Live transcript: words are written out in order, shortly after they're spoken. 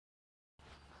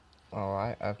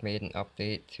Alright, I've made an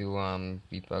update to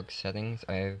Rebug settings.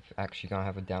 I've actually gonna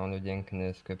have a download link in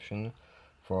the description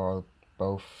for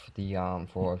both the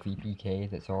for a VPK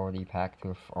that's already packed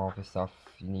with all the stuff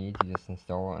you need. You just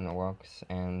install it and it works,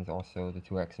 and also the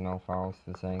two XML files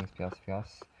for settings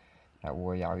that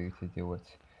will allow you to do it.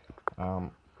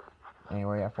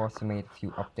 Anyway, I've also made a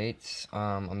few updates.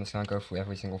 I'm just gonna go through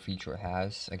every single feature it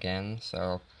has again.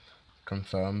 So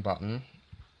confirm button.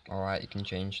 Alright, you can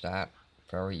change that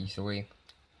very easily.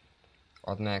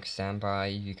 Automatic standby,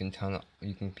 you can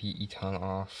completely turn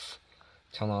off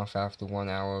after 1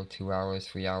 hour, 2 hours,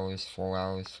 3 hours, 4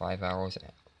 hours, 5 hours,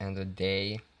 and a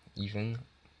day even.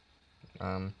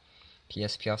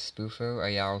 PS Plus Spoofer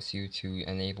allows you to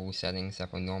enable settings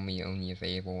that were normally only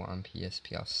available on PS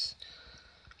Plus.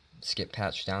 Skip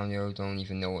patch download, don't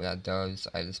even know what that does,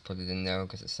 I just put it in there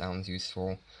because it sounds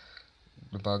useful.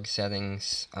 Debug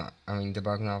settings,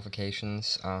 debug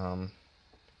notifications,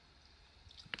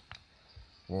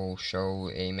 will show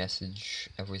a message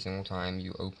every single time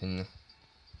you open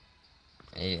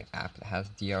a app that has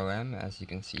DRM, as you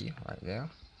can see right there.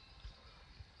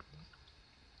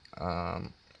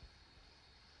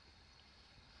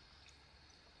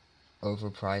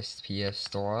 Overpriced PS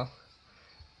Store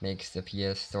makes the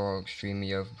PS Store extremely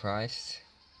overpriced.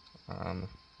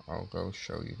 I'll go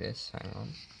show you this, hang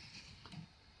on.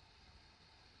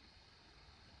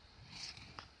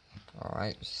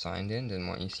 Alright, signed in, didn't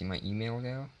want you to see my email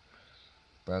there.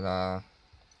 But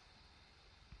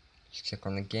just click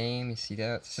on the game, you see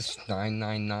that? It's just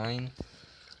 $9.99.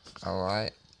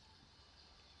 Alright.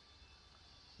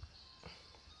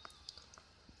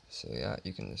 So yeah,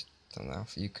 you can just turn that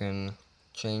off. You can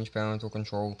change parental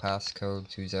control passcode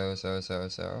to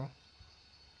 0000,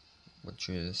 which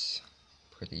is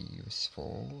pretty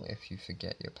useful if you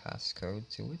forget your passcode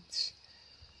to it.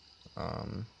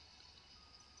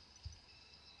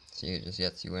 So it just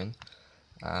gets you in.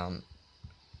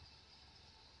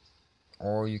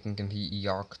 Or you can completely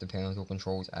lock the parental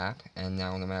controls app, and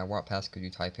now no matter what passcode you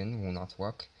type in, will not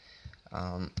work.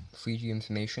 3G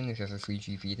information, if you have a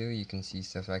 3G feeder, you can see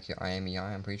stuff like your IMEI.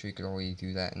 I'm pretty sure you could already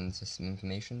do that in system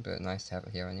information, but nice to have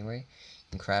it here anyway. You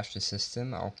can crash the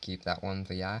system, I'll keep that one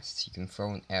for last. You can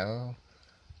throw an error,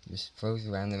 just throws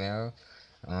a random error.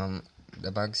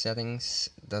 The bug settings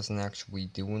doesn't actually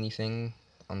do anything,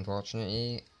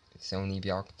 unfortunately. It's only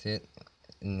blocked it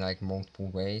in like multiple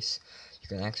ways. You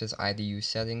can access IDU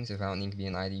settings without needing to be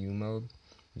in IDU mode,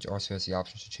 which also has the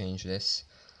option to change this.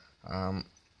 And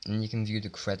you can view the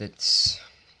credits.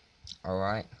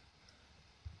 Alright.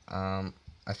 I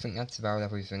think that's about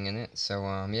everything in it. So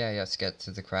yeah, let's get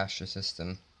to the crash the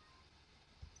system.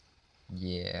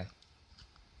 Yeah.